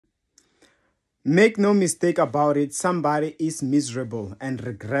Make no mistake about it, somebody is miserable and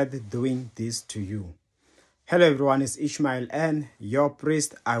regret doing this to you. Hello everyone, it's Ishmael and your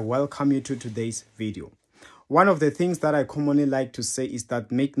priest. I welcome you to today's video. One of the things that I commonly like to say is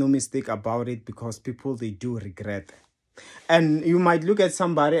that make no mistake about it, because people, they do regret. And you might look at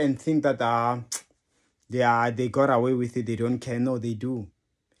somebody and think that they got away with it, they don't care. No, they do.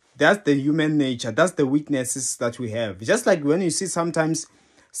 That's the human nature. That's the weaknesses that we have. Just like when you see sometimes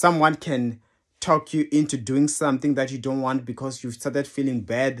someone can talk you into doing something that you don't want because you've started feeling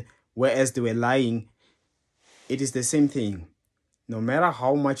bad, whereas they were lying. It is the same thing. No matter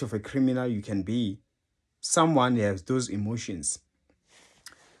how much of a criminal you can be, someone has those emotions.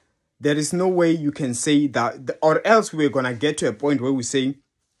 There is no way you can say that, or else we're going to get to a point where we say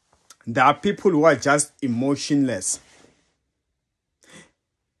there are people who are just emotionless.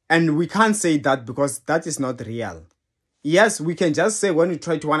 And we can't say that because that is not real. Yes, we can just say when we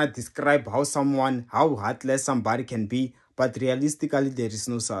try to want to describe how heartless somebody can be, but realistically, there is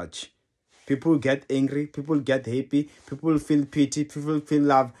no such. People get angry, people get happy, people feel pity, people feel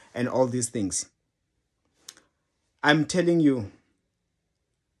love, and all these things. I'm telling you,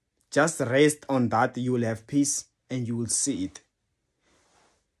 just rest on that, you will have peace and you will see it.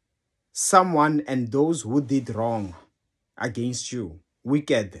 Someone and those who did wrong against you,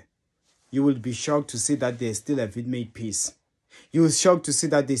 wicked, you will be shocked to see that they still have made peace. You will be shocked to see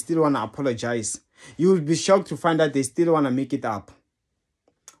that they still want to apologize. You will be shocked to find that they still want to make it up.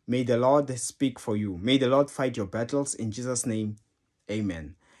 May the Lord speak for you. May the Lord fight your battles. In Jesus' name,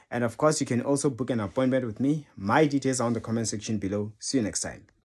 amen. And of course, you can also book an appointment with me. My details are on the comment section below. See you next time.